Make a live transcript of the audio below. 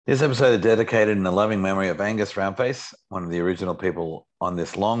This episode is dedicated in the loving memory of Angus Roundface, one of the original people on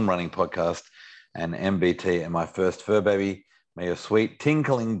this long-running podcast, and MBT and my first fur baby. May your sweet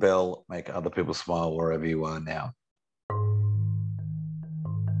tinkling bell make other people smile wherever you are now.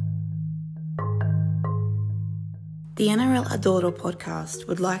 The NRL Adoro podcast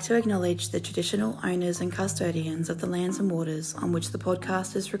would like to acknowledge the traditional owners and custodians of the lands and waters on which the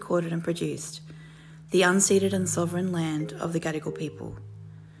podcast is recorded and produced, the unceded and sovereign land of the Gadigal people.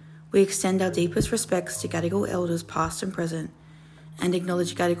 We extend our deepest respects to Gadigal elders past and present and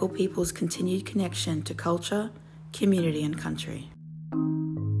acknowledge Gadigal people's continued connection to culture, community and country.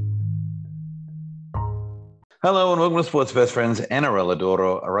 Hello and welcome to Sports Best Friends NRL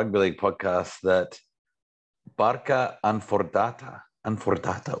Adoro, a rugby league podcast that Barca Anfordata.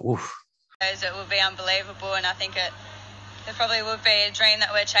 Oof. It will be unbelievable, and I think it probably would be a dream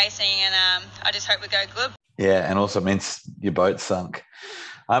that we're chasing, and I just hope we go good. Yeah, and also means your boat sunk.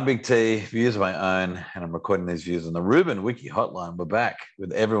 I'm Big T, views of my own, and I'm recording these views on the Ruben Wiki hotline. We're back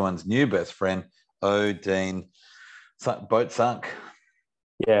with everyone's new best friend, Dean. Boat sunk.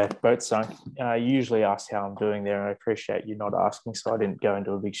 Yeah, boat sunk. You usually ask how I'm doing there, and I appreciate you not asking, so I didn't go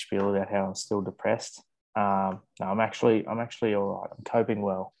into a big spiel about how I'm still depressed. No, I'm actually all right. I'm coping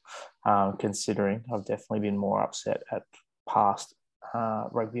well, considering I've definitely been more upset at past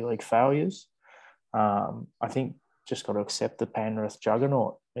rugby league failures. I think just got to accept the Penrith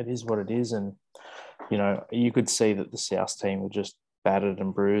juggernaut. It is what it is, and you could see that the South team were just battered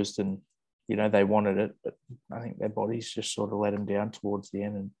and bruised, and they wanted it, but I think their bodies just sort of let them down towards the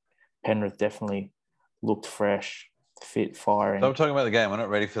end. And Penrith definitely looked fresh, fit, firing. Stop talking about the game. We're not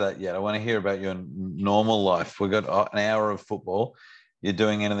ready for that yet. I want to hear about your normal life. We've got an hour of football. You're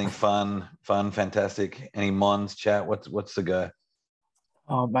doing anything fun, fantastic? Any Mons chat? What's the go?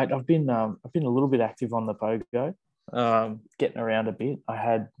 Oh, mate, I've been a little bit active on the pogo, getting around a bit. I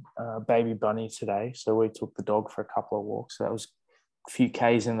had baby Bunny today, so we took the dog for a couple of walks. So that was a few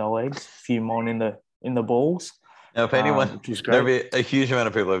Ks in the legs, a few Mon in the balls. Now, if anyone, there'll be a huge amount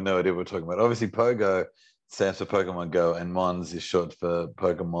of people who have no idea what we're talking about. Obviously, Pogo stands for Pokemon Go, and Mons is short for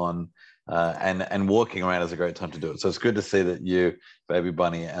Pokemon. And walking around is a great time to do it. So it's good to see that you, baby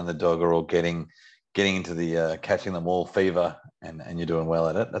Bunny, and the dog are all getting into the catching them all fever, and you're doing well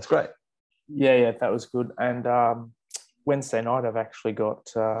at it. That's great. Yeah, that was good. And Wednesday night, I've actually got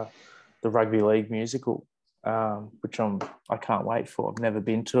the rugby league musical, which I can't wait for. I've never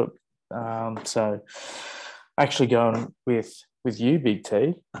been to it, so actually going with you, Big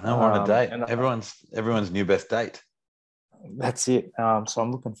T. I know we're on a date. And everyone's new best date. That's it. So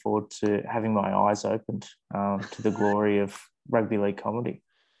I'm looking forward to having my eyes opened to the glory of rugby league comedy.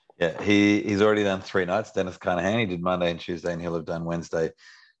 Yeah, he's already done 3 nights. Dennis Carnahan, he did Monday and Tuesday, and he'll have done Wednesday.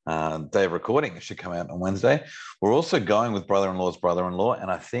 Day of recording, it should come out on Wednesday. We're also going with brother-in-law's brother-in-law,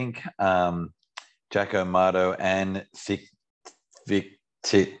 and I think Jacko Mardo and Vic,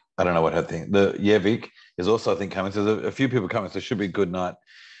 I don't know what her thing. Vic is also, I think, coming. So there's a few people coming, so it should be a good night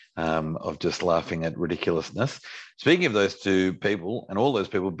of just laughing at ridiculousness. Speaking of those two people and all those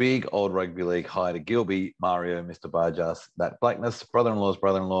people, big old rugby league hi to Gilby, Mario, Mr. Barjas, that Blackness, brother-in-law's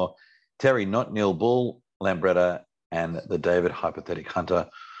brother-in-law, Terry, not Neil Bull, Lambretta, and the David Hypothetic Hunter,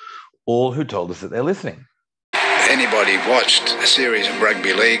 all who told us that they're listening. Anybody watched a series of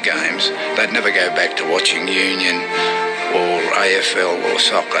rugby league games, they'd never go back to watching Union or AFL or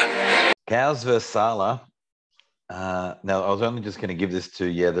soccer. Cows versus Sala. Now, I was only just going to give this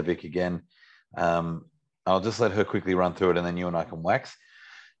to the Vic again. I'll just let her quickly run through it, and then you and I can wax.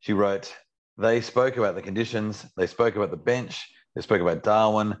 She wrote, they spoke about the conditions. They spoke about the bench. They spoke about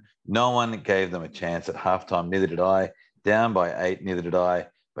Darwin. No one gave them a chance at halftime. Neither did I. Down by 8, neither did I.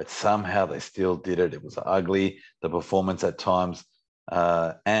 But somehow they still did it. It was ugly. The performance at times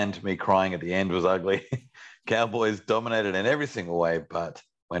and me crying at the end was ugly. Cowboys dominated in every single way, but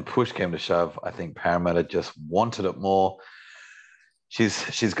when push came to shove, I think Parramatta just wanted it more.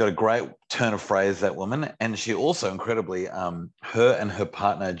 She's got a great turn of phrase, that woman. And she also incredibly, her and her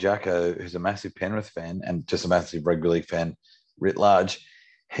partner, Jacko, who's a massive Penrith fan and just a massive rugby league fan writ large,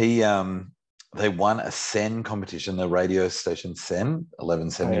 they won a SEN competition, the radio station SEN,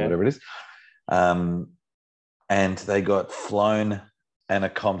 1170, whatever it is. And they got flown and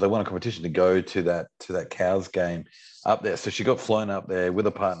they won a competition to go to that Cows game up there. So she got flown up there with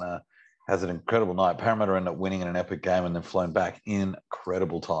a partner, has an incredible night. Parramatta ended up winning in an epic game and then flown back in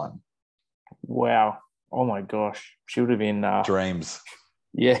incredible time. Wow. Oh my gosh. She would have been dreams.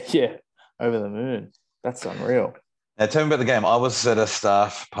 Yeah. Over the moon. That's unreal. Now, tell me about the game. I was at a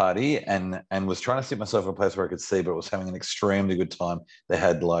staff party and was trying to sit myself in a place where I could see, but was having an extremely good time. They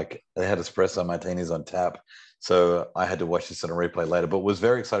had espresso martinis on tap. So I had to watch this on a replay later, but was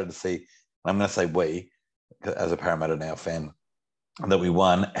very excited to see. I'm going to say we, as a Parramatta Now fan, that we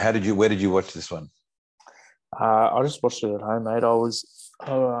won. Where did you watch this one? I just watched it at home, mate. I was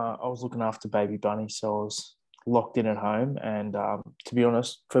looking after baby Bunny, so I was locked in at home. And to be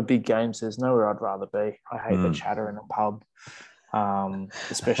honest, for big games, there's nowhere I'd rather be. I hate the chatter in a pub,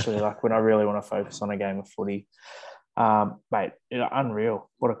 especially like when I really want to focus on a game of footy. Mate, unreal.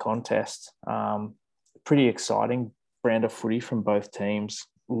 What a contest. Pretty exciting brand of footy from both teams.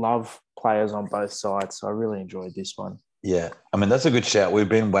 Love players on both sides. So I really enjoyed this one. Yeah. I mean, that's a good shout. We've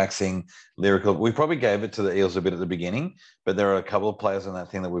been waxing lyrical. We probably gave it to the Eels a bit at the beginning, but there are a couple of players on that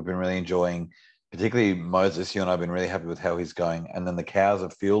thing that we've been really enjoying, particularly Moses. You and I have been really happy with how he's going. And then the Cows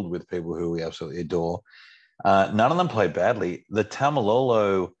are filled with people who we absolutely adore. None of them played badly. The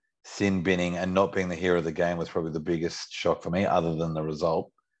Tamalolo sin binning and not being the hero of the game was probably the biggest shock for me, other than the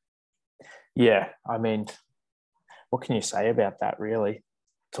result. Yeah, I mean, what can you say about that, really?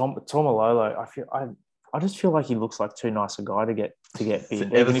 Tamalolo, I just feel like he looks like too nice a guy to get big,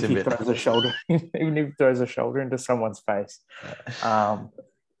 even if he throws a shoulder, into someone's face.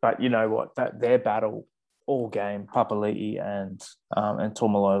 But you know what? That their battle all game, Papali'i and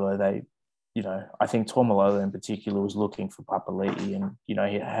Tamalolo, I think Tamalolo in particular was looking for Papali'i, and he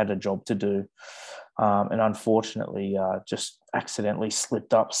had a job to do, and unfortunately, just accidentally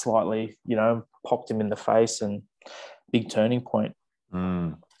slipped up slightly. Popped him in the face, and big turning point.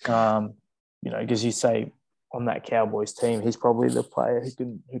 Because you say on that Cowboys team, he's probably the player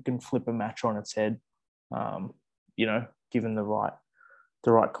who can flip a match on its head. Given the right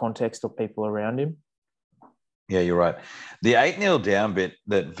context of people around him. Yeah, you're right. The 8-0 down bit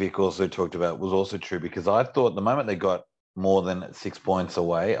that Vic also talked about was also true, because I thought the moment they got more than 6 points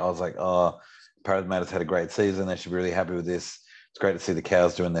away, I was like, oh, Parramatta's had a great season. They should be really happy with this. It's great to see the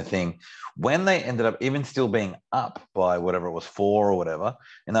Cows doing their thing. When they ended up even still being up by whatever it was, 4 or whatever,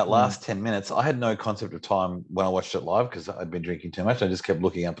 in that last 10 minutes, I had no concept of time when I watched it live because I'd been drinking too much. I just kept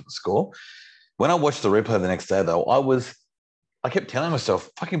looking up at the score. When I watched the replay the next day, though, I kept telling myself,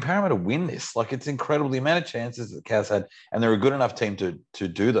 fucking Parramatta win this. Like, it's incredible the amount of chances that the Cows had, and they're a good enough team to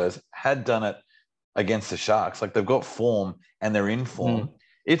do those, had done it against the Sharks. Like, they've got form and they're in form.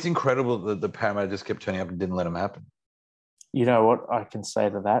 It's incredible that the Parramatta just kept turning up and didn't let them happen. You know what I can say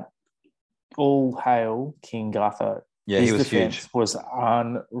to that? All hail King Gutho. Yeah, he was huge. Was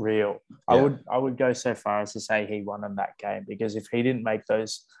unreal. Yeah. I would go so far as to say he won in that game, because if he didn't make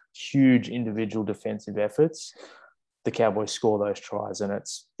those huge individual defensive efforts, the Cowboys score those tries and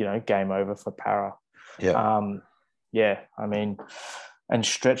it's, game over for Para. Yeah. I mean, and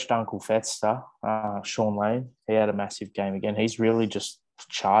stretched Uncle Fetster, Sean Lane, he had a massive game again. He's really just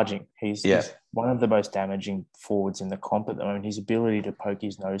charging. He's one of the most damaging forwards in the comp at the moment. His ability to poke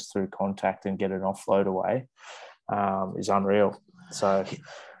his nose through contact and get an offload away is unreal. So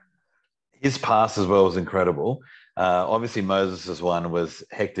his pass as well was incredible. Obviously, Moses' one was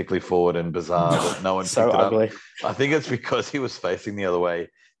hectically forward and bizarre that no one picked it ugly. up. I think it's because he was facing the other way.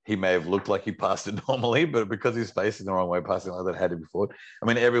 He may have looked like he passed it normally, but because he's facing the wrong way, passing like that had to be forward. I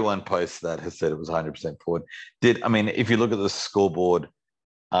mean, everyone post that has said it was 100% forward. If you look at the scoreboard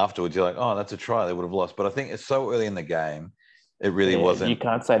afterwards, you're like, oh, that's a try. They would have lost. But I think it's so early in the game, it really wasn't. You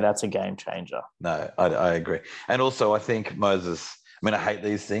can't say that's a game changer. No, I agree. And also, I think Moses, I hate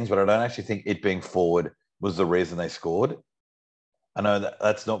these things, but I don't actually think it being forward was the reason they scored. I know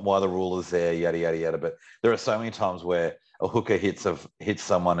that's not why the rule is there, yada, yada, yada. But there are so many times where a hooker hits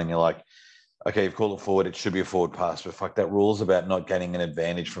someone and you're like, okay, you've called it forward. It should be a forward pass. But fuck, that rule's about not gaining an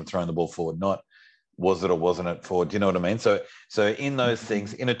advantage from throwing the ball forward, not was it or wasn't it forward? Do you know what I mean? So in those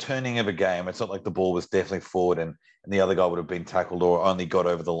things, in a turning of a game, it's not like the ball was definitely forward and the other guy would have been tackled or only got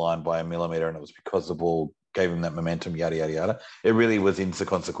over the line by a millimeter and it was because the ball gave him that momentum, yada, yada, yada. It really was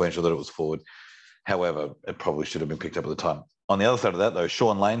inconsequential that it was forward. However, it probably should have been picked up at the time. On the other side of that, though,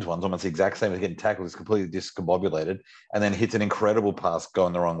 Sean Lane's one's almost the exact same as getting tackled. He's completely discombobulated and then hits an incredible pass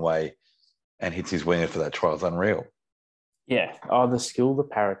going the wrong way and hits his winger for that try. It's unreal. Yeah. Oh, the skill the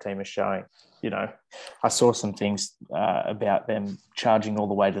Para team is showing. I saw some things about them charging all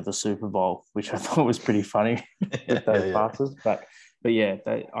the way to the Super Bowl, which I thought was pretty funny with those passes. But yeah,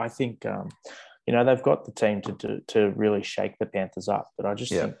 I think, they've got the team to really shake the Panthers up. But I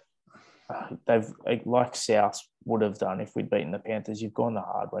just think they've, like South would have done if we'd beaten the Panthers, you've gone the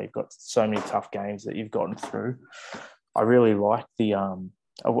hard way. You've got so many tough games that you've gotten through. I really like the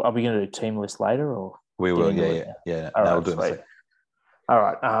are we going to do team list later or? We will, yeah. All right, we'll do it. All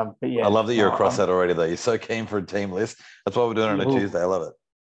right, but yeah. I love that you're across that already, though. You're so keen for a team list. That's why we're doing it on a Tuesday. I love it.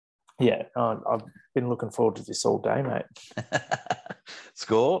 Yeah, I've been looking forward to this all day, mate.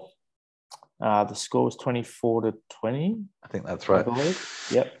 Score? The score was 24-20. I think that's right. I believe.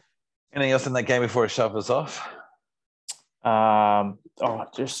 Yep. Anything else in that game before it shove us off? I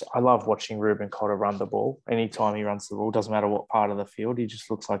love watching Ruben Cotter run the ball. Anytime he runs the ball, doesn't matter what part of the field, he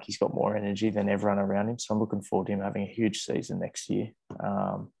just looks like he's got more energy than everyone around him. So I'm looking forward to him having a huge season next year.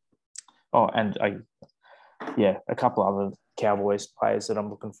 A couple other Cowboys players that I'm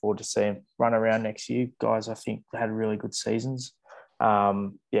looking forward to seeing run around next year. Guys, I think had really good seasons.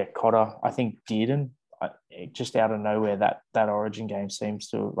 Cotter. I think Dearden, just out of nowhere, that Origin game seems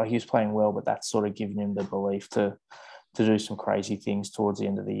to, like, he was playing well, but that's sort of given him the belief to do some crazy things towards the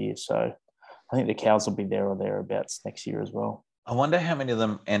end of the year. So I think the Cows will be there or thereabouts next year as well. I wonder how many of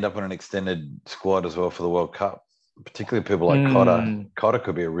them end up on an extended squad as well for the World Cup, particularly people like Cotter. Cotter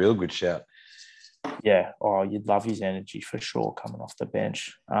could be a real good shout. Yeah. Oh, you'd love his energy for sure coming off the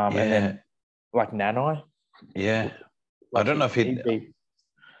bench. And then like Nanai. Yeah. I don't know if he'd be...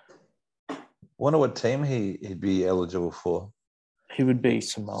 wonder what team he'd be eligible for. He would be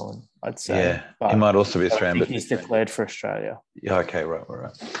Samoan, I'd say. Yeah, he might also be Australian. I think he's declared for Australia. Yeah, okay, right.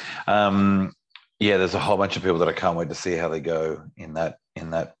 There's a whole bunch of people that I can't wait to see how they go in that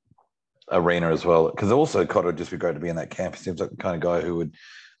arena as well. Because also Cotter would just be great to be in that camp. He seems like the kind of guy who would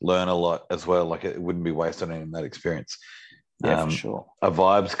learn a lot as well. Like it wouldn't be wasted on him that experience. Yeah, for sure. A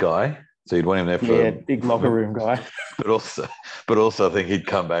vibes guy. So you'd want him there for big locker room guy. But also I think he'd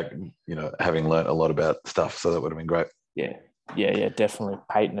come back, having learned a lot about stuff. So that would have been great. Yeah, definitely.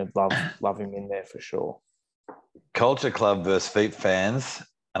 Peyton would love him in there for sure. Culture Club versus Feet fans.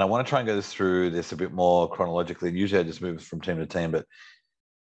 And I want to try and go through this a bit more chronologically. Usually I just move from team to team, but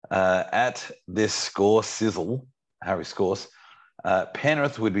at this score sizzle, Harry scores,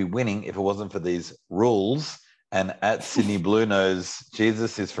 Penrith would be winning if it wasn't for these rules. And at Sydney Blue Nose,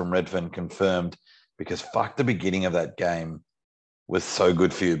 Jesus is from Redfern confirmed, because fuck, the beginning of that game was so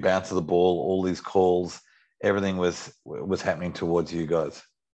good for you. Bounce of the ball, all these calls, everything was happening towards you guys.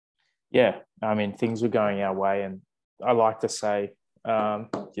 Yeah, I mean, things were going our way. And I like to say,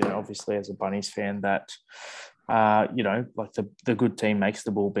 obviously as a Bunnies fan, that, like the good team makes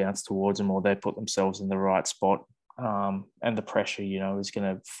the ball bounce towards them, or they put themselves in the right spot. And the pressure, is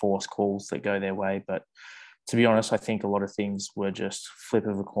going to force calls that go their way. But to be honest, I think a lot of things were just flip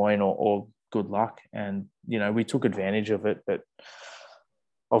of a coin or good luck. And, we took advantage of it, but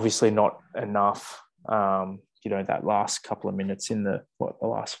obviously not enough. That last couple of minutes in the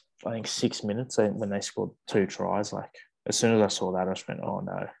last, I think 6 minutes when they scored 2 tries, like as soon as I saw that, I just went, oh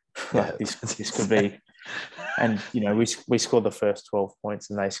no, this could be. And, we scored the first 12 points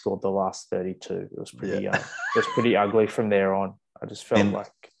and they scored the last 32. It was pretty ugly from there on. I just felt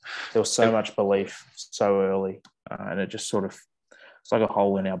like there was so much belief so early, and it just sort of, it's like a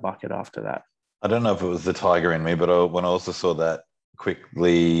hole in our bucket after that. I don't know if it was the Tiger in me, but when I also saw that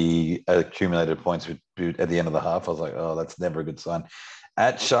quickly accumulated points at the end of the half, I was like, oh, that's never a good sign.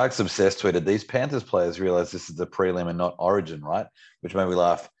 At Sharks Obsessed tweeted, these Panthers players realize this is the prelim and not Origin, right? Which made me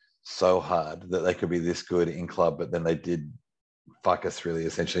laugh so hard that they could be this good in club, but then they did fuck us really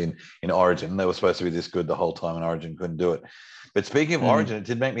essentially in Origin. They were supposed to be this good the whole time, and Origin couldn't do it. But speaking of Origin, it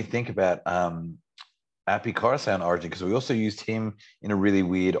did make me think about Api Coruscant Origin, because we also used him in a really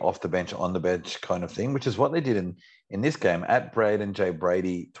weird off the bench, on the bench kind of thing, which is what they did in this game. At Braden J.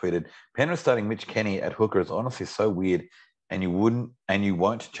 Brady tweeted, Penrith starting Mitch Kenny at hooker is honestly so weird, and you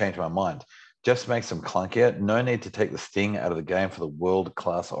won't change my mind. Just makes them clunkier. No need to take the sting out of the game for the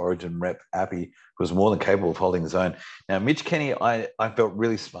world-class Origin rep Api, who was more than capable of holding his own. Now, Mitch Kenny, I felt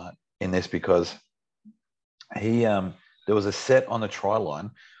really smart in this, because he there was a set on the try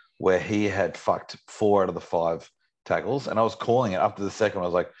line where he had fucked 4 out of the 5 tackles, and I was calling it after the second. I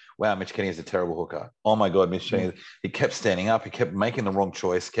was like, wow, Mitch Kenny is a terrible hooker. Oh my God, Mitch Kenny. He kept standing up. He kept making the wrong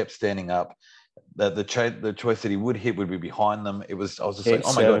choice, kept standing up. The choice that he would hit would be behind them. I was just like,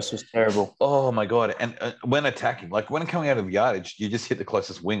 oh my God. This was terrible. Oh my God. And when attacking, like when coming out of yardage, you just hit the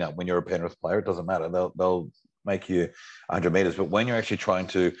closest winger when you're a Penrith player. It doesn't matter. They'll make you 100 meters. But when you're actually trying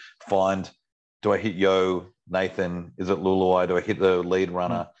to find, do I hit Yo, Nathan? Is it Luluai? Do I hit the lead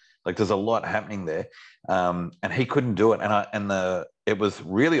runner? Like there's a lot happening there. And he couldn't do it. It was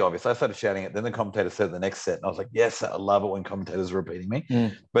really obvious. I started shouting it. Then the commentator said the next set. And I was like, yes, I love it when commentators are repeating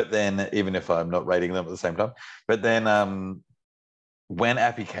me. But then, even if I'm not rating them at the same time. But then when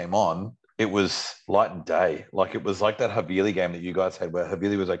Api came on, it was light and day. Like it was like that Havili game that you guys had, where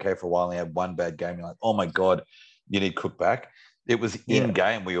Havili was okay for a while and he had one bad game. You're like, oh my God, you need Cook back. It was in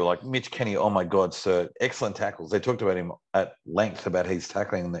game where you were like, Mitch Kenny, oh my God, sir, excellent tackles. They talked about him at length about his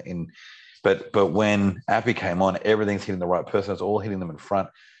tackling But when Api came on, everything's hitting the right person. It's all hitting them in front.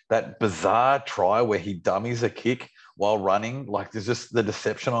 That bizarre try where he dummies a kick while running, like there's just the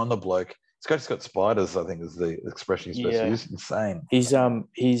deception on the bloke Scotty's got spiders, I think is the expression he's supposed to use. Insane. He's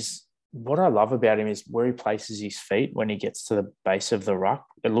what I love about him is where he places his feet when he gets to the base of the ruck.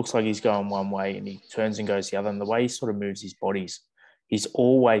 It looks like he's going one way and he turns and goes the other. And the way he sort of moves his bodies, he's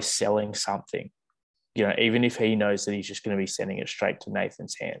always selling something. You know, even if he knows that he's just going to be sending it straight to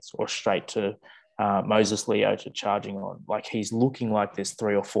Nathan's hands or straight to Moses Leota charging on. Like, he's looking like there's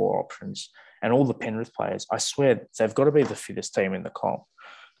 3 or 4 options. And all the Penrith players, I swear, they've got to be the fittest team in the comp,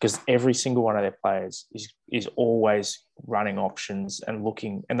 because every single one of their players is always running options and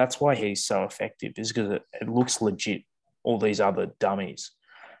looking. And that's why he's so effective, is because it looks legit, all these other dummies,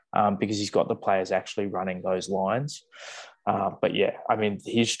 because he's got the players actually running those lines. But, yeah, I mean,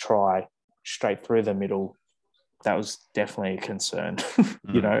 his try straight through the middle, that was definitely a concern,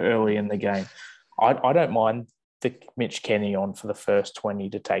 you know, early in the game. I don't mind the Mitch Kenny on for the first 20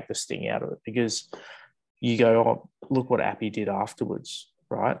 to take the sting out of it, because you go, oh, look what Appy did afterwards.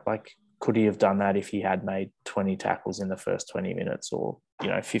 Right? Like, could he have done that if he had made 20 tackles in the first 20 minutes, or,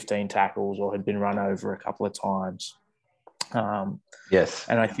 15 tackles, or had been run over a couple of times? Yes.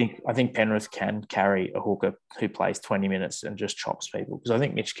 And I think Penrith can carry a hooker who plays 20 minutes and just chops people, because I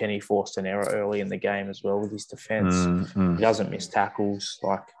think Mitch Kenny forced an error early in the game as well with his defence. Mm-hmm. He doesn't miss tackles.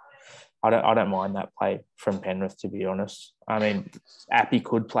 Like, I don't mind that play from Penrith, to be honest. I mean, Appy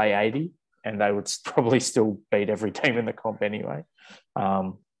could play 80 and they would probably still beat every team in the comp anyway.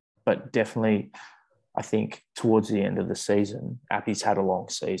 But definitely, I think towards the end of the season, Appy's had a long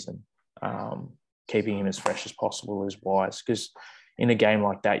season. Keeping him as fresh as possible is wise, because in a game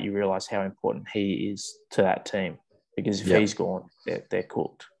like that, you realise how important he is to that team, because if he's gone, they're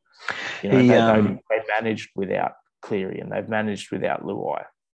cooked. They managed without Cleary and they've managed without Luai.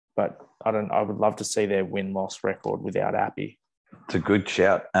 But I would love to see their win-loss record without Appy. It's a good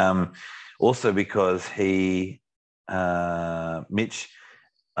shout. Also because Mitch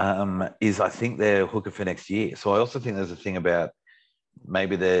is, I think, their hooker for next year. So I also think there's a thing about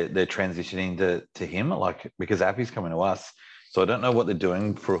maybe they're transitioning to him, like, because Appy's coming to us. So I don't know what they're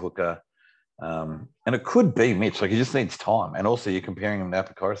doing for a hooker. And it could be Mitch. Like, he just needs time. And also you're comparing him to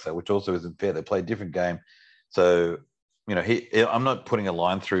Apicorosa, which also isn't fair. They play a different game. So, I'm not putting a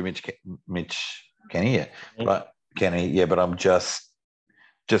line through Mitch Kenny yet, but I'm just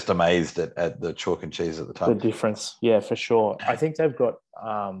amazed at the chalk and cheese at the time. The difference, yeah, for sure. I think they've got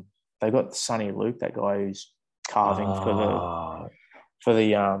Sonny Luke, that guy who's carving for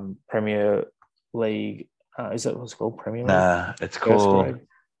the Premier League. Is that what it's called? Premier League? Nah, it's called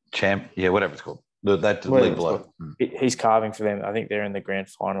Champ. Yeah, whatever it's called. That league bloke. He's carving for them. I think they're in the grand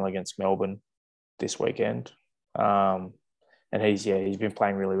final against Melbourne this weekend. And he's been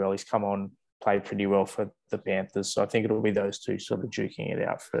playing really well. He's come on, played pretty well for the Panthers. So I think it'll be those two sort of duking it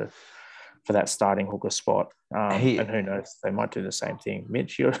out for that starting hooker spot. And who knows, they might do the same thing.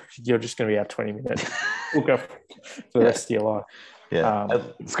 Mitch, you're just going to be our 20-minute hooker for the rest of your life. Yeah,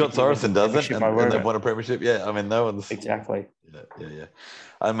 Scott Sorensen does it, and they've won a premiership. Yeah, I mean, no one's... Exactly. Yeah.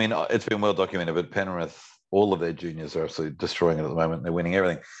 I mean, it's been well documented, but Penrith, all of their juniors are absolutely destroying it at the moment. They're winning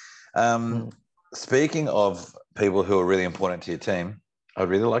everything. Speaking of people who are really important to your team, I'd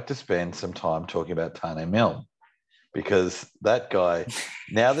really like to spend some time talking about Tane Milne, because that guy,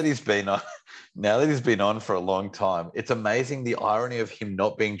 now that he's been on for a long time, it's amazing the irony of him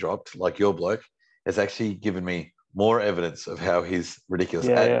not being dropped, like your bloke, has actually given me more evidence of how he's ridiculous.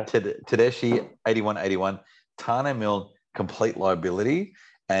 Tedeschi 8181, Tane Milne complete liability,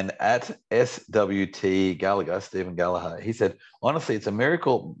 and at SWT Gallagher, Stephen Gallagher, he said, honestly, it's a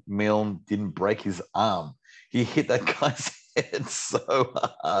miracle Milne didn't break his arm. He hit that guy's head so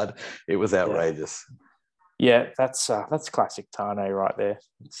hard. It was outrageous. Yeah, that's classic Tane right there.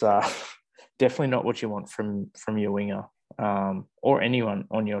 It's definitely not what you want from your winger, or anyone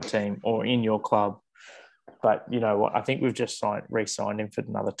on your team or in your club. But you know what? I think we've just re-signed him for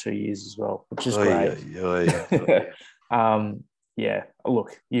another 2 years as well, which is great. Yeah,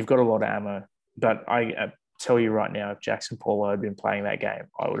 look, you've got a lot of ammo, but I tell you right now, if Jackson Paulo had been playing that game,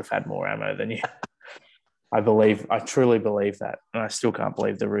 I would have had more ammo than you. I truly believe that, and I still can't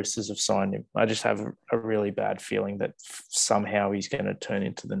believe the Roosters have signed him. I just have a really bad feeling that somehow he's going to turn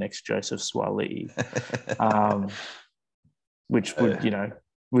into the next Joseph Suaalii, which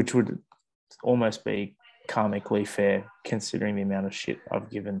would almost be karmically fair, considering the amount of shit I've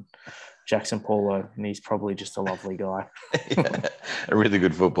given Jackson Paulo, and he's probably just a lovely guy. A really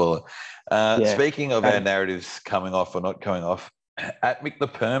good footballer. Speaking of our narratives coming off or not coming off, at Mick the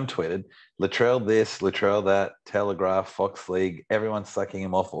Perm tweeted, Latrell this, Latrell that, Telegraph, Fox League, everyone's sucking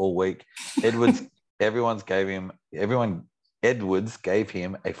him off all week. Edwards gave him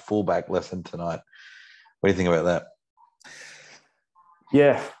a fullback lesson tonight. What do you think about that?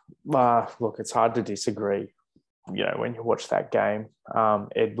 Yeah, look, it's hard to disagree. When you watch that game,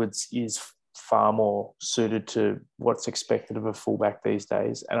 Edwards is far more suited to what's expected of a fullback these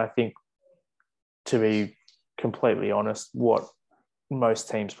days. And I think, to be completely honest, what most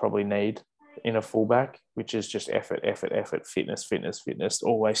teams probably need in a fullback, which is just effort, fitness,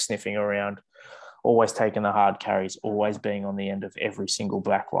 always sniffing around, always taking the hard carries, always being on the end of every single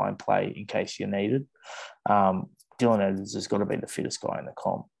black line play in case you're needed. Dylan Edwards has got to be the fittest guy in the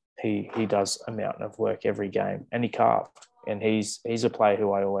comp. He does a mountain of work every game, and he carved. And he's a player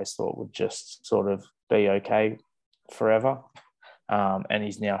who I always thought would just sort of be okay forever. And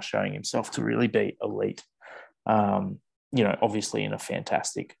he's now showing himself to really be elite. Obviously in a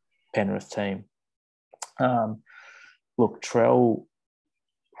fantastic Penrith team. Look, Trell,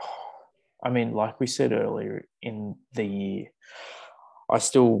 I mean, like we said earlier in the year, I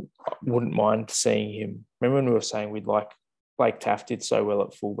still wouldn't mind seeing him. Remember when we were saying we'd like Blake Taft did so well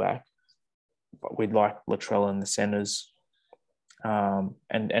at fullback, but we'd like Latrell in the centres,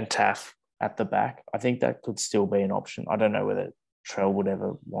 and Taft at the back. I think that could still be an option. I don't know whether Trell would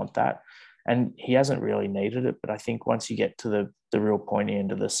ever want that. And he hasn't really needed it, but I think once you get to the real pointy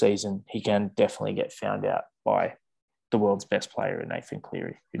end of the season, he can definitely get found out by the world's best player, Nathan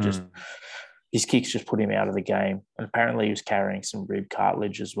Cleary, who just his kicks just put him out of the game. And apparently he was carrying some rib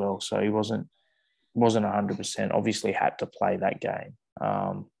cartilage as well, so he wasn't 100%. Obviously had to play that game,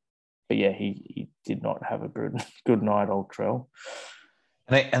 but yeah, he did not have a good night, old Trell.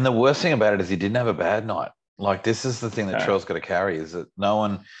 And the worst thing about it is he didn't have a bad night. Like, this is the thing that Trell's got to carry, is that no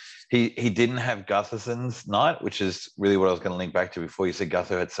one. He didn't have Gutherson's night, which is really what I was going to link back to before. You said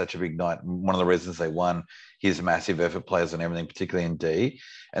Gutho had such a big night. One of the reasons they won, his massive effort plays and everything, particularly in D.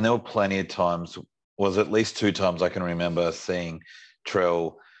 And there were plenty of times, was at least 2 times I can remember seeing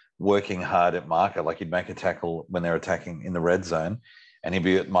Trell working hard at marker. Like, he'd make a tackle when they're attacking in the red zone, and he'd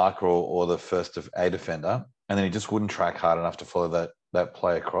be at marker or the first of a defender, and then he just wouldn't track hard enough to follow that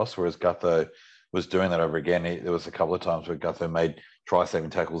play across, whereas Gutho was doing that over again. There was a couple of times where Gutho made try-saving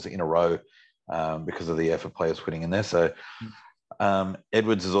tackles in a row because of the effort players putting in there. So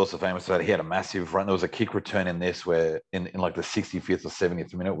Edwards is also famous for that. He had a massive run. There was a kick return in this where in like the 65th or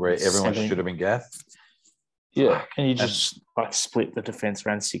 70th minute where everyone should have been gassed. Yeah, and you just like split the defense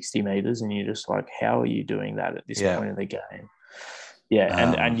around 60 meters, and you're just like, how are you doing that at this point of the game? Yeah,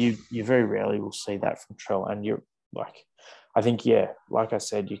 and you very rarely will see that from Trell. And you're like, I think, like I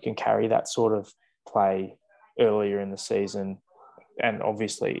said, you can carry that sort of play earlier in the season, and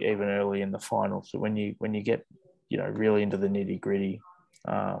obviously even early in the finals. So when you get really into the nitty gritty,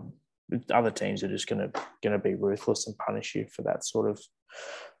 other teams are just going to be ruthless and punish you for that sort of,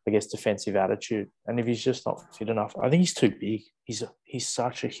 I guess, defensive attitude. And if he's just not fit enough, I think he's too big. He's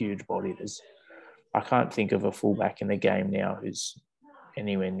such a huge body. I can't think of a fullback in the game now who's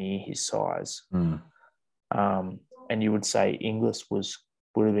anywhere near his size. And you would say Inglis would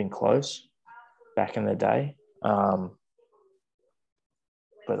have been close back in the day, but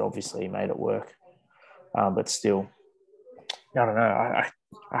obviously he made it work. But still, I don't know.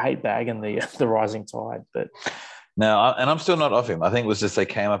 I hate bagging the rising tide, but no, and I'm still not off him. I think it was just they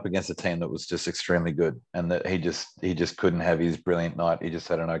came up against a team that was just extremely good, and that he just couldn't have his brilliant night. He just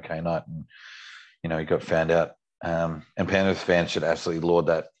had an okay night, and he got found out. And Panthers fans should absolutely laud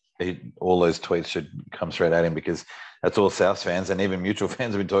that. All those tweets should come straight at him, because that's all South fans and even mutual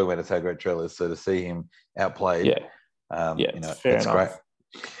fans have been talking about is how great Trell is. So to see him outplayed, it's great.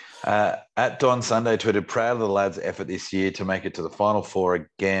 At Don Sunday tweeted, proud of the lads' effort this year to make it to the Final Four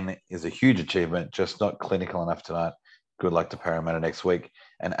again is a huge achievement, just not clinical enough tonight. Good luck to Parramatta next week.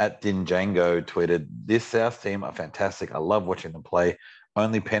 And at Din Django tweeted, this South team are fantastic. I love watching them play.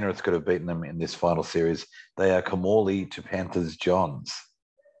 Only Penrith could have beaten them in this final series. They are Kamali to Panthers Johns.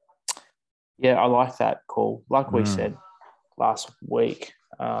 Yeah, I like that call. Like we said last week,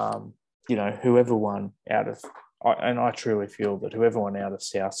 whoever won out of, and I truly feel that whoever won out of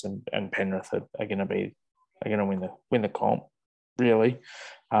South and Penrith are going to win the comp. Really,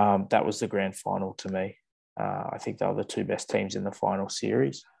 that was the grand final to me. I think they were the 2 best teams in the final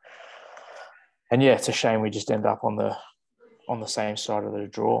series. And yeah, it's a shame we just end up on the same side of the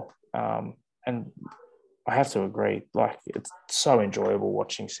draw. And I have to agree, like, it's so enjoyable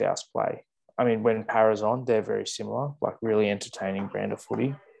watching South play. I mean, when Para's on, they're very similar, like really entertaining brand of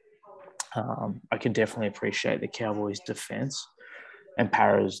footy. I can definitely appreciate the Cowboys' defense, and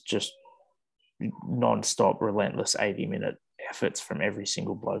Para's just non-stop, relentless 80-minute efforts from every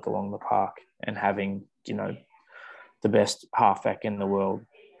single bloke along the park, and having, the best halfback in the world,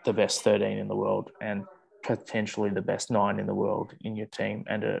 the best 13 in the world, and potentially the best 9 in the world in your team,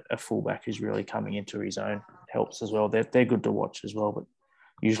 and a fullback who's really coming into his own helps as well. They're good to watch as well. But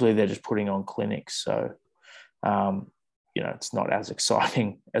usually they're just putting on clinics. So, it's not as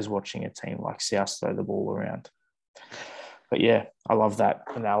exciting as watching a team like South throw the ball around. But yeah, I love that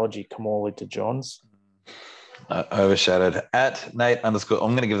analogy, Kamali to Johns. Overshadowed. At Nate_, I'm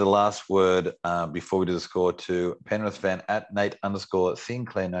going to give the last word before we do the score to Penrith fan at Nate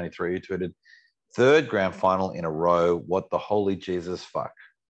 _Sinclair 93, who tweeted, 3rd grand final in a row. What the holy Jesus fuck?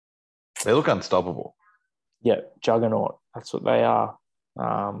 They look unstoppable. Yeah, juggernaut. That's what they are.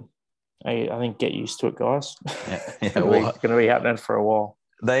 I think get used to it, guys. It's going to be happening for a while.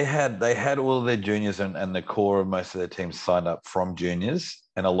 They had all of their juniors and the core of most of their teams signed up from juniors,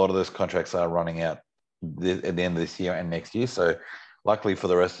 and a lot of those contracts are running out at the end of this year and next year. So luckily for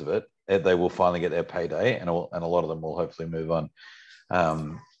the rest of it, they will finally get their payday, and a lot of them will hopefully move on.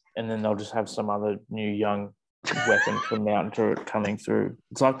 And then they'll just have some other new young weapon from Mountain Druitt coming through.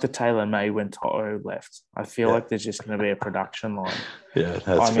 It's like the Taylor May when Toto left. I feel like there's just going to be a production line. Yeah,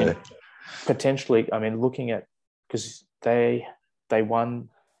 that's fair. Potentially, looking at, because they won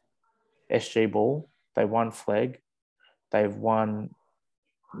SG Ball, they won Flegg, they've won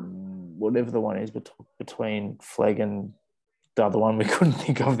whatever the one is between Flegg and the other one we couldn't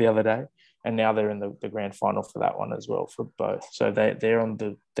think of the other day. And now they're in the grand final for that one as well, for both. So they're on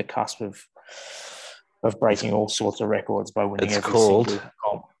the cusp of breaking all sorts of records by winning. It's called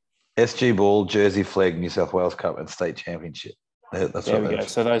SG Ball, Jersey Flegg, New South Wales Cup, and State Championship. That's there we go.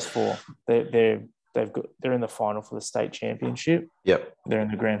 So those 4, they're in the final for the State Championship. Yep. They're in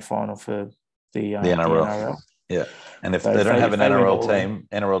the grand final for the NRL. Yeah. And if they don't have an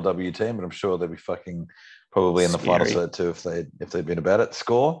NRLW team, but I'm sure they'll be fucking probably in the final for that too if they've been about it.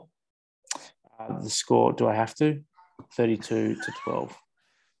 Score? The score, do I have to? 32-12. Well,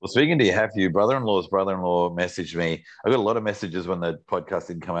 speaking to you, have you, brother-in-law's brother-in-law messaged me. I got a lot of messages when the podcast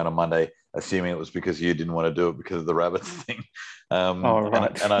didn't come out on Monday, assuming it was because you didn't want to do it because of the rabbits thing.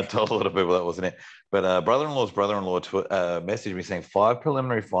 Right. And I told a lot of people that wasn't it. But brother-in-law's brother-in-law messaged me saying 5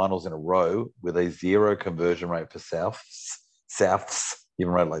 preliminary finals in a row with a 0 conversion rate for Souths. He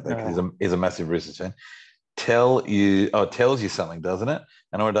even wrote it like that because he's a massive Roosters fan. Tells you something, doesn't it?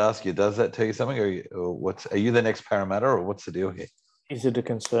 And I wanted to ask you, does that tell you something, or are you the next Parramatta, or what's the deal here? Is it a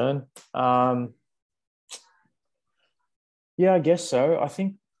concern? Yeah, I guess so. I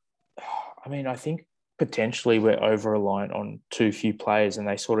think potentially we're over-reliant on too few players and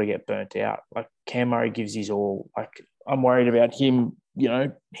they sort of get burnt out. Like Cam Murray gives his all. Like I'm worried about him,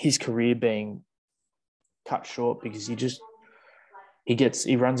 his career being cut short because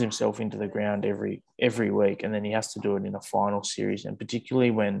he runs himself into the ground every week, and then he has to do it in a final series, and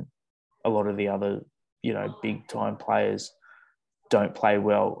particularly when a lot of the other, big time players don't play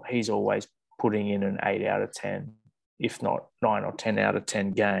well, he's always putting in an 8 out of 10, if not 9 or 10 out of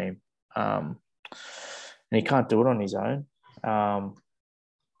 10 game. And he can't do it on his own. No,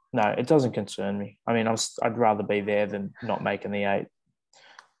 it doesn't concern me. I'd rather be there than not making the 8.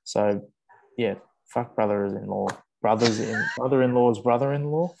 So, yeah, fuck brother-in-law. Brother-in-law's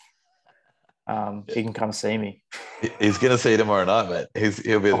brother-in-law. He can come see me. He's going to see you tomorrow night, mate.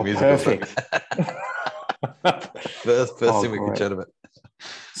 He'll be at the musical. Perfect. first thing we can chat about.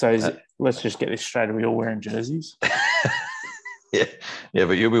 So let's just get this straight. Are we all wearing jerseys? Yeah,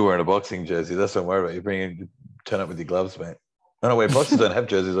 but you'll be wearing a boxing jersey. That's what I'm worried about. Turn up with your gloves, mate. Oh, no, wait, boxers don't have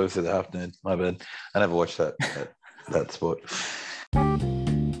jerseys. Obviously, they're afternoon. My bad. I never watched that sport.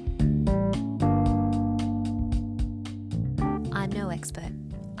 I'm no expert.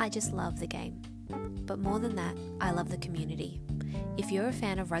 I just love the game. But more than that, I love the community. If you're a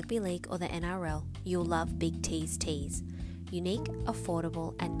fan of rugby league or the NRL, you'll love Big T's Tees. Unique,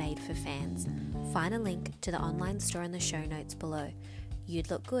 affordable, and made for fans. Find a link to the online store in the show notes below. You'd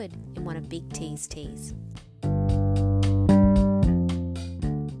look good in one of Big T's tees.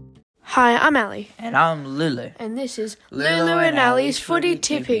 Hi, I'm Ali. And I'm Lulu. And this is Lulu and Ali's Footy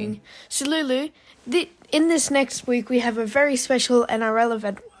Tipping. So Lulu, in this next week we have a very special NRL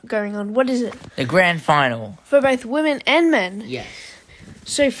event going on. What is it? The grand final. For both women and men? Yes.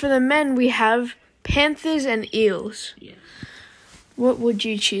 So for the men we have Panthers and Eels. Yes. What would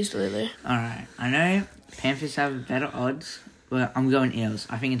you choose, Lulu? Alright, I know Panthers have better odds, but I'm going Eels.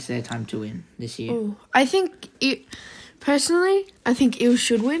 I think it's their time to win this year. Ooh, personally, I think Eels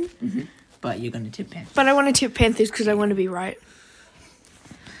should win. Mm-hmm. But you're going to tip Panthers. But I want to tip Panthers because I want to be right.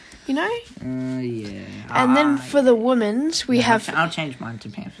 You know? Yeah. And then for the women's, we have... I'll change mine to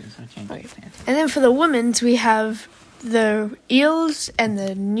Panthers. It to Panthers. And then for the women's, we have the Eels and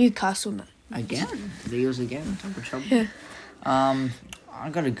the Newcastle Knights. Again? The Eels again? Double trouble? Yeah. I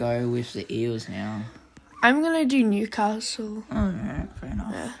got to go with the Eels now. I'm going to do Newcastle. Oh, yeah. Fair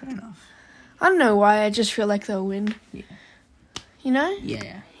enough. Yeah. Fair enough. I don't know why. I just feel like they'll win. Yeah. you know?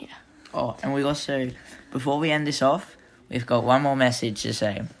 Yeah. Yeah. Oh, and we also, before we end this off, we've got one more message to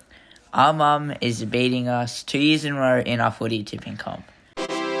say. Our mum is beating us 2 years in a row in our footy tipping comp.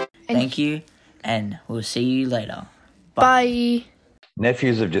 Thank you, and we'll see you later. Bye.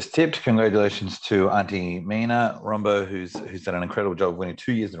 Nephews have just tipped. Congratulations to Auntie Mina Rombo, who's done an incredible job winning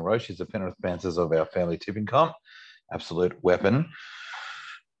 2 years in a row. She's the Penrith Panthers of our family tipping comp. Absolute weapon.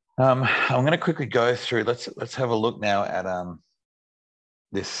 I'm going to quickly go through. Let's have a look now at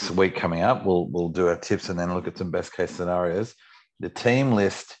this week coming up. We'll do our tips and then look at some best case scenarios. The team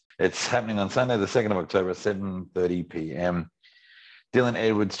list. It's happening on Sunday, the 2nd of October at 7:30 p.m. Dylan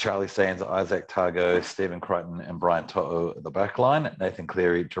Edwards, Charlie Sands, Isaac Targo, Stephen Crichton, and Brian To'o at the back line. Nathan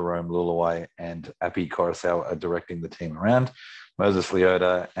Cleary, Jerome Lulawai, and Api Coruscant are directing the team around. Moses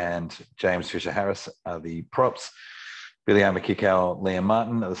Leota and James Fisher-Harris are the props. Billy Amakikau, Liam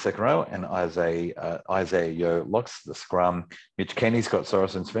Martin are the second row, and Isaiah Yeo locks the scrum. Mitch Kenny, Scott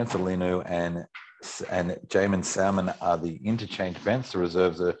Sorensen, Spencer Linu, and Jamin Salmon are the interchange bench. The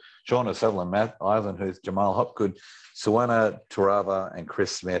reserves are Sean O'Sullivan, Matt Eisenhuth, Jamal Hopgood, Suwana Turava, and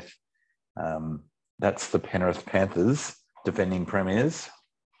Chris Smith. That's the Penrith Panthers, defending premiers.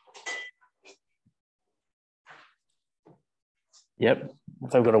 Yep.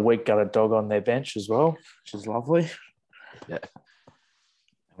 They've got a weak-gutted dog on their bench as well, which is lovely. Yeah.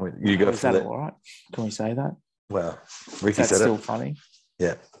 You go Is for that that. all right? Can we say that? Well, Ricky That's said still it. funny.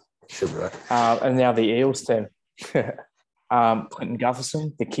 Yeah. Should be right. And now the Eels team. Clinton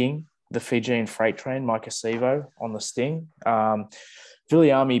Gutherson, the King, the Fijian freight train, Mike Acevo on the Sting.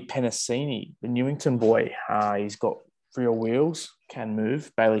 Viliami Penasini, the Newington boy. He's got real wheels, can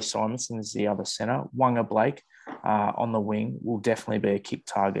move. Bailey Simonson is the other centre. Wanga Blake on the wing will definitely be a kick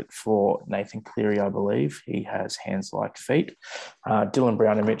target for Nathan Cleary, I believe. He has hands like feet. Dylan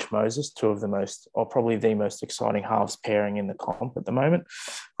Brown and Mitch Moses, two of the most, or probably the most exciting halves pairing in the comp at the moment.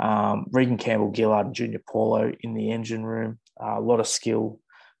 Regan Campbell-Gillard and Junior Paulo in the engine room. A lot of skill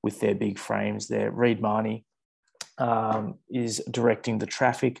with their big frames there. Reid Marnie is directing the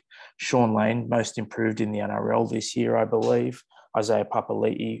traffic. Sean Lane, most improved in the NRL this year, I believe. Isaiah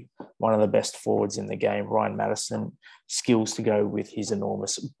Papali'i, one of the best forwards in the game. Ryan Madison, skills to go with his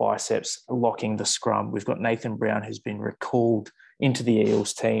enormous biceps, locking the scrum. We've got Nathan Brown, who's been recalled into the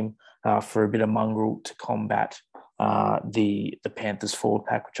Eels team for a bit of mongrel to combat the Panthers forward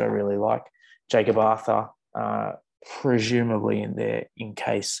pack, which I really like. Jacob Arthur, presumably in there in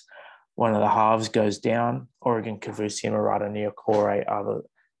case one of the halves goes down. Oregon Kavusi and Murata Niokore are the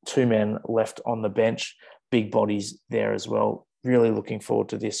two men left on the bench. Big bodies there as well. Really looking forward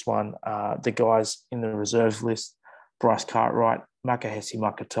to this one. The guys in the reserves list, Bryce Cartwright, Makahesi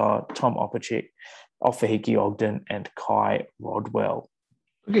Makatoa, Tom Opachik, Ofahiki Ogden, and Kai Rodwell.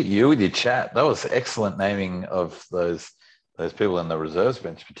 Look at you with your chat. That was excellent naming of those people in the reserves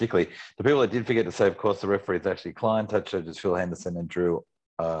bench, particularly. The people that did forget to say, of course, the referee is actually Klein, touch judges Phil Henderson and Drew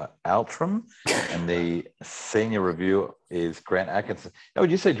Altram, and the senior review is Grant Atkinson. How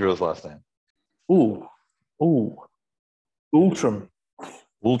would you say Drew's last name? Ultram.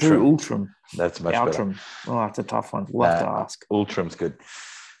 Drew Ultram. That's much Altram. better. Oh, that's a tough one. Love to ask. Ultram's good.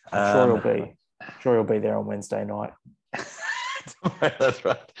 I'm sure he'll be there on Wednesday night. That's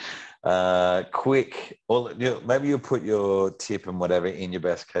right. Quick, or maybe you'll put your tip and whatever in your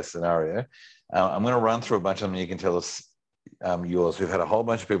best case scenario. I'm going to run through a bunch of them and you can tell us yours. We've had a whole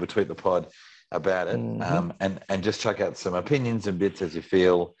bunch of people tweet the pod about it, and just check out some opinions and bits as you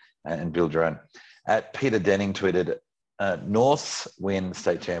feel and build your own. Peter Denning tweeted, Norths win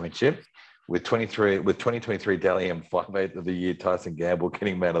state championship with 2023 Dally M 5/8 of the year Tyson Gamble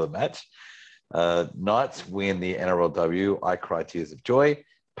getting man of the match. Knights win the NRLW. I cry tears of joy.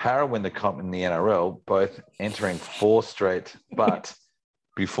 Para win the comp in the NRL, both entering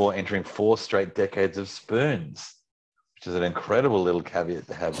before entering 4 straight decades of spoons, which is an incredible little caveat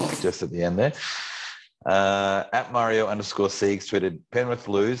to have just at the end there. At Mario_Siegs tweeted, Penrith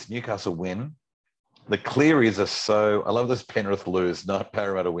lose, Newcastle win. The Clearys are so, I love this Penrith lose, not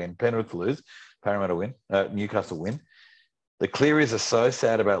Parramatta win. Penrith lose, Parramatta win, Newcastle win. The Clearys are so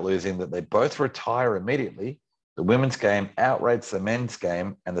sad about losing that they both retire immediately. The women's game outrates the men's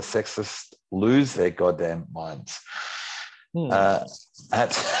game and the sexists lose their goddamn minds. At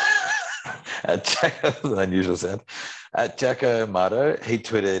Jacko, unusual sound. At Jacko Mardo, he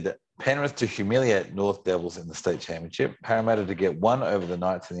tweeted, Penrith to humiliate North Devils in the state championship. Parramatta to get 1 over the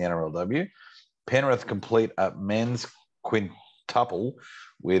Knights in the NRLW. Penrith complete a men's quintuple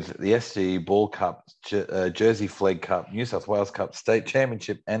with the SG Ball Cup, Jersey Flegg Cup, New South Wales Cup, State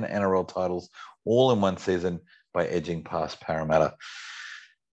Championship and NRL titles all in one season by edging past Parramatta.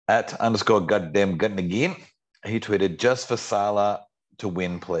 At _goddamn Gutton again, he tweeted, just for Salah to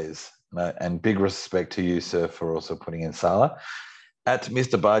win, please. No, and big respect to you, sir, for also putting in Salah. At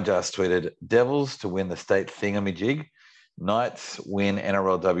Mr. Barjas tweeted, Devils to win the state thingamajig. Knights win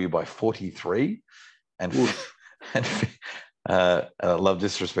NRLW by 43. And I love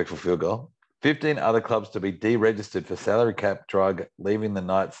disrespectful field goal. 15 other clubs to be deregistered for salary cap drug, leaving the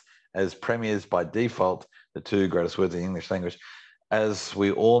Knights as premiers by default, the two greatest words in the English language. As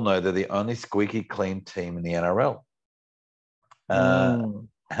we all know, they're the only squeaky clean team in the NRL.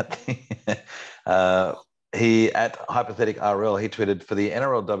 He at Hypothetic RL, he tweeted, for the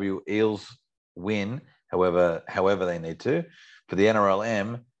NRLW, Eels win, however they need to. For the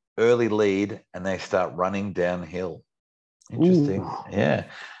NRLM, early lead and they start running downhill. Interesting. Ooh. Yeah.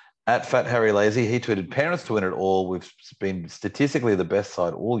 At Fat Harry Lazy, he tweeted, Parents to win it all. We've been statistically the best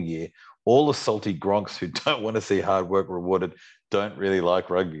side all year. All the salty gronks who don't want to see hard work rewarded don't really like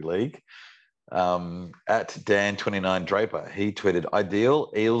rugby league. At Dan29 Draper, he tweeted,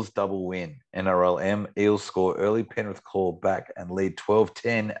 ideal, Eels double win. NRLM, Eels score early, Penrith claw back and lead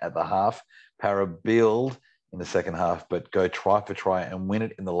 12-10 at the half. Para build in the second half, but go try for try and win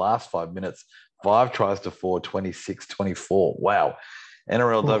it in the last 5 minutes. 5 tries to 4, 26-24. Wow.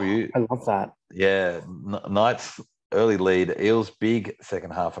 NRLW. I love that. Yeah. Knights early lead, Eels big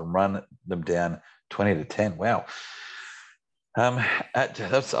second half and run them down 20-10. Wow. I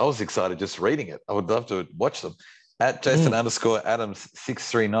was excited just reading it. I would love to watch them. At Jason _ Adams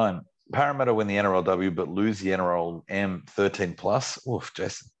 639, Parramatta win the NRLW but lose the NRLM 13+. Oof,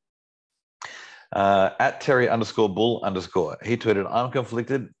 Jason. At Terry _ Bull _ he tweeted, I'm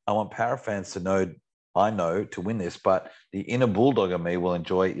conflicted. I want Para fans to know I know to win this, but the inner bulldog of me will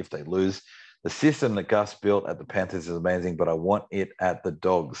enjoy if they lose. The system that Gus built at the Panthers is amazing, but I want it at the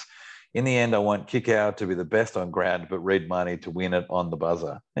Dogs. In the end, I want Kikau to be the best on ground, but Reed Marnie to win it on the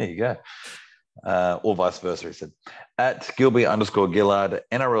buzzer. There you go. Or vice versa, he said. At Gilby _ Gillard,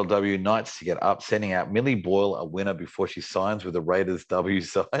 NRLW Knights to get up, sending out Millie Boyle a winner before she signs with the Raiders W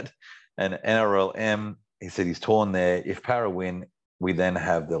side. And NRLM, he said he's torn there. If Para win, we then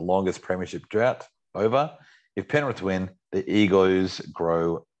have the longest premiership drought over. If Penrith win, the egos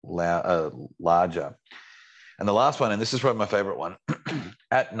grow larger. And the last one, and this is probably my favorite one,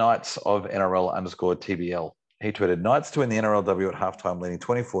 at Knights of NRL _ TBL, he tweeted, Knights to win the NRLW at halftime, leading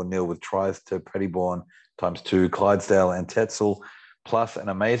 24-0 with tries to Pettybourne ×2, Clydesdale and Tetzel, plus an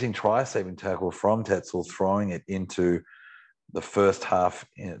amazing try-saving tackle from Tetzel, throwing that into the first half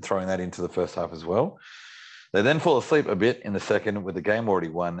as well. They then fall asleep a bit in the second with the game already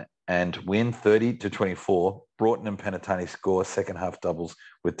won and win 30-24. Broughton and Penatani score second half doubles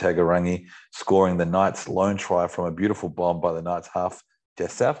with Tagarangi scoring the Knights' lone try from a beautiful bomb by the Knights half,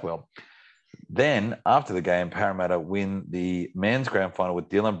 Jess Southwell. Then, after the game, Parramatta win the men's grand final with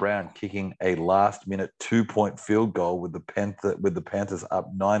Dylan Brown kicking a last-minute 2-point field goal with the Panthers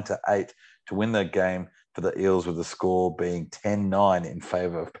up 9-8 to win the game for the Eels, with the score being 10-9 in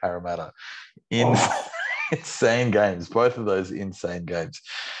favour of Parramatta. Insane games, both of those insane games.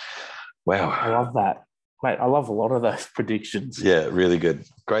 Wow. I love that. Mate, I love a lot of those predictions. Yeah, really good.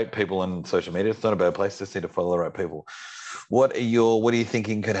 Great people on social media. It's not a bad place. Just need to follow the right people. What are you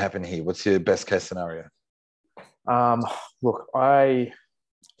thinking could happen here? What's your best case scenario? Look, I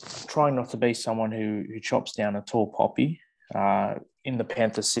try not to be someone who chops down a tall poppy in the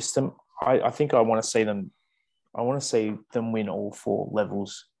Panthers system. I think I want to see them win all 4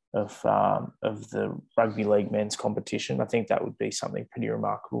 levels of the rugby league men's competition. I think that would be something pretty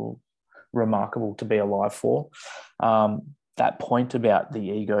remarkable to be alive for. That point about the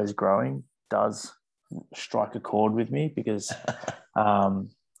egos growing does strike a chord with me, because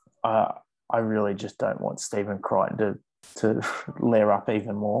I really just don't want Stephen Crichton to layer up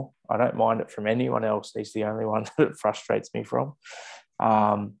even more. I don't mind it from anyone else. He's the only one that it frustrates me from.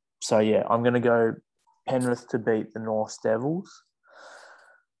 So, yeah, I'm going to go Penrith to beat the North Devils.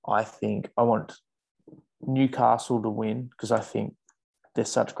 I think I want Newcastle to win, because I think they're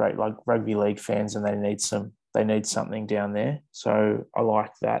such great rugby league fans and they need something down there. So I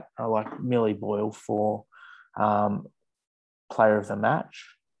like that. I like Millie Boyle for player of the match.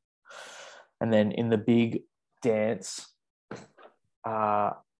 And then in the big dance,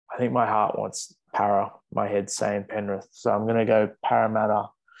 I think my heart wants Para. My head's saying Penrith. So I'm going to go Parramatta.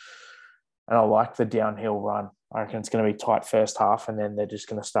 And I like the downhill run. I reckon it's going to be tight first half, and then they're just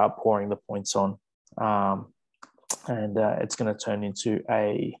going to start pouring the points on. And it's going to turn into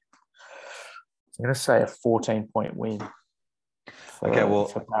I'm going to say a 14-point win.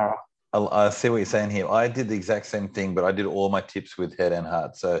 For Para. I see what you're saying here. I did the exact same thing, but I did all my tips with head and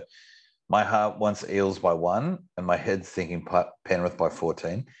heart. So my heart wants Eels by 1, and my head's thinking Penrith by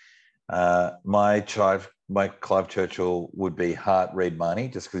 14. My Clive Churchill would be Hart Reed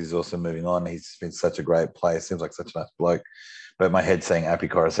Marnie, just because he's also moving on. He's been such a great player. Seems like such a nice bloke. But my head's saying Api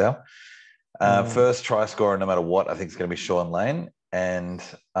Coruscant. First try scorer, no matter what, I think it's going to be Sean Lane. And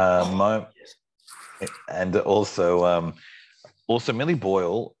also Millie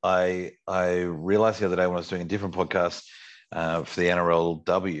Boyle. I realized the other day when I was doing a different podcast for the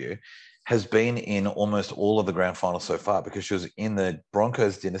NRLW, has been in almost all of the grand finals so far, because she was in the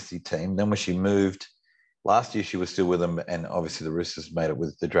Broncos dynasty team. Then when she moved last year, she was still with them, and obviously the Roosters made it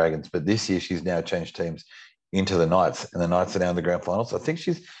with the Dragons. But this year, she's now changed teams into the Knights, and the Knights are now in the grand finals. I think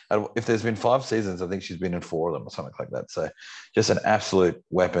if there's been 5 seasons, I think she's been in 4 of them or something like that. So just an absolute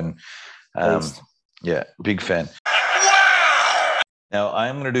weapon. Yeah, big fan. Now,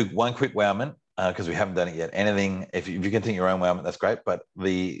 I'm going to do one quick wowman, because we haven't done it yet. Anything, if you can think your own wowman, that's great. But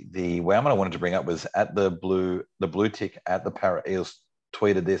the wowman I wanted to bring up was at the blue tick at the Para Eels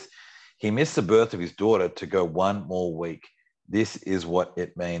tweeted this. He missed the birth of his daughter to go 1 more week. This is what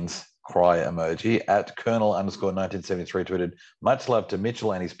it means. Cry emoji. At Colonel_1973 tweeted, much love to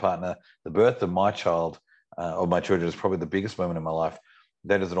Mitchell and his partner. The birth of my child, or my children, is probably the biggest moment in my life.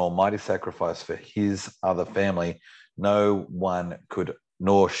 That is an almighty sacrifice for his other family. No one could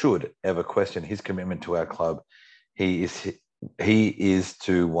nor should ever question his commitment to our club. Here is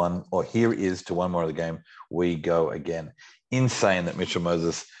to one more of the game. We go again. Insane that Mitchell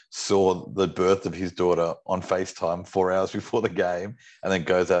Moses saw the birth of his daughter on FaceTime 4 hours before the game, and then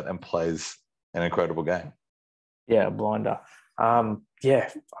goes out and plays an incredible game. Yeah, blinder. I'm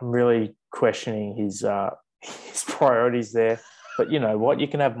really questioning his priorities there. But you know what? You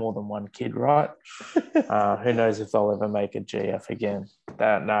can have more than one kid, right? Who knows if they'll ever make a GF again?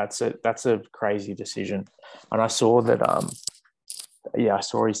 That's a crazy decision. And I saw that. I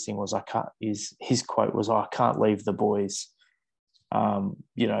saw his thing was his quote was, "I can't leave the boys,"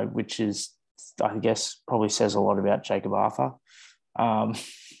 which is, I guess, probably says a lot about Jacob Arthur.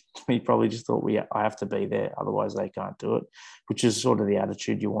 He probably just thought I have to be there, otherwise they can't do it, which is sort of the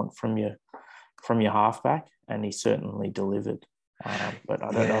attitude you want from your halfback, and he certainly delivered. But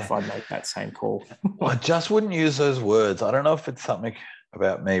I don't know if I'd make that same call. I just wouldn't use those words. I don't know if it's something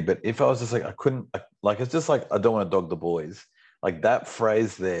about me, but if I was just like, it's just like, I don't want to dog the boys. Like, that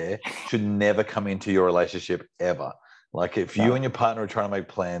phrase there should never come into your relationship ever. Like, if you and your partner are trying to make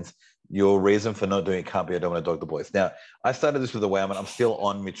plans, your reason for not doing it can't be, I don't want to dog the boys. Now, I started this with a wowman. I'm still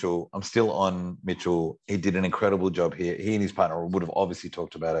on Mitchell. He did an incredible job here. He and his partner would have obviously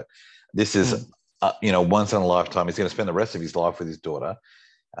talked about it. This is, once in a lifetime. He's going to spend the rest of his life with his daughter.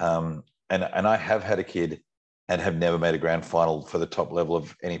 And I have had a kid and have never made a grand final for the top level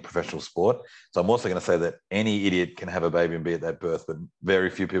of any professional sport. So I'm also going to say that any idiot can have a baby and be at that birth, but very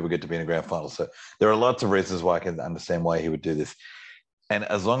few people get to be in a grand final. So there are lots of reasons why I can understand why he would do this. And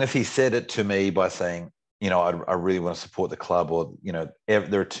as long as he said it to me by saying, I really want to support the club, or,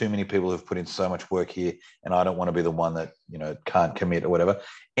 there are too many people who've put in so much work here, and I don't want to be the one that, can't commit or whatever.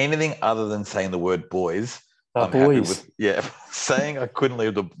 Anything other than saying the word boys, happy with. Yeah, saying I couldn't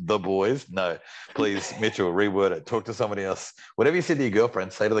leave the boys. No, please, Mitchell, reword it. Talk to somebody else. Whatever you said to your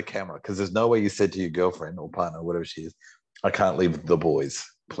girlfriend, say to the camera, because there's no way you said to your girlfriend or partner, whatever she is, I can't leave the boys,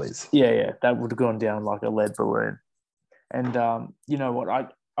 please. Yeah, that would have gone down like a lead balloon. And you know what?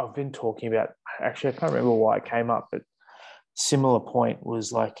 I've been talking about, actually, I can't remember why it came up, but similar point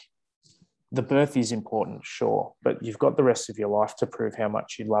was like, the birth is important, sure, but you've got the rest of your life to prove how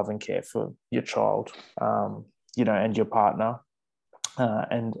much you love and care for your child, and your partner.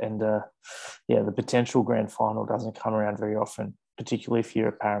 The potential grand final doesn't come around very often, particularly if you're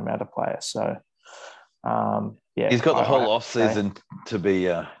a Parramatta player. So, he's got the whole off season to be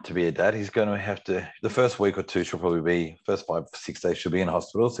a dad. He's going to have to. The first week or two should probably be, first 5-6 days should be in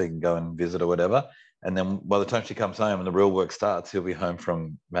hospital, so he can go and visit or whatever. And then by the time she comes home and the real work starts, he'll be home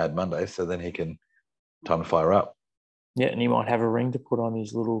from Mad Monday, so then he can time to fire up. Yeah, and he might have a ring to put on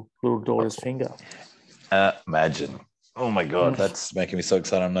his little daughter's finger. Imagine. Oh my God, that's making me so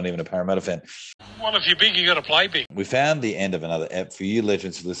excited. I'm not even a Parramatta fan. Well, if you're big, you got to play big. We found the end of another ep for you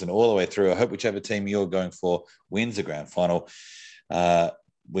legends to listen all the way through. I hope whichever team you're going for wins the grand final.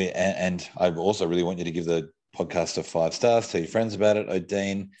 And I also really want you to give the podcast a 5 stars. Tell your friends about it.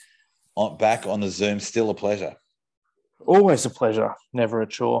 Odine, back on the Zoom, still a pleasure. Always a pleasure, never a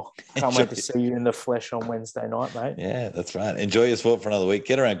chore. Can't wait to see you in the flesh on Wednesday night, mate. Yeah, that's right. Enjoy your sport for another week.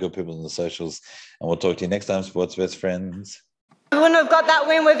 Get around good people on the socials, and we'll talk to you next time, Sports Best Friends. We wouldn't have got that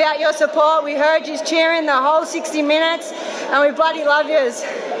win without your support. We heard you cheering the whole 60 minutes, and we bloody love yous.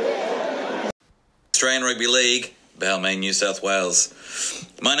 Australian Rugby League, Balmain, New South Wales.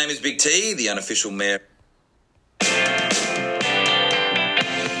 My name is Big T, the unofficial mayor.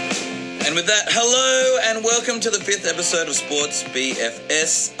 And with that, hello and welcome to the 5th episode of Sports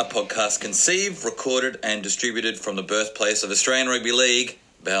BFS, a podcast conceived, recorded and distributed from the birthplace of Australian Rugby League,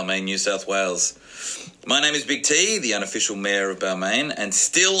 Balmain, New South Wales. My name is Big T, the unofficial mayor of Balmain, and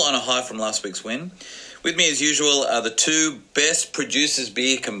still on a high from last week's win. With me as usual are the two best producers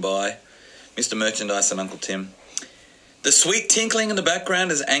beer can buy, Mr. Merchandise and Uncle Tim. The sweet tinkling in the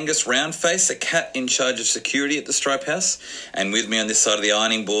background is Angus Roundface, a cat in charge of security at the Stripe House. And with me on this side of the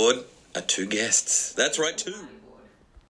ironing board are two guests. That's right, two.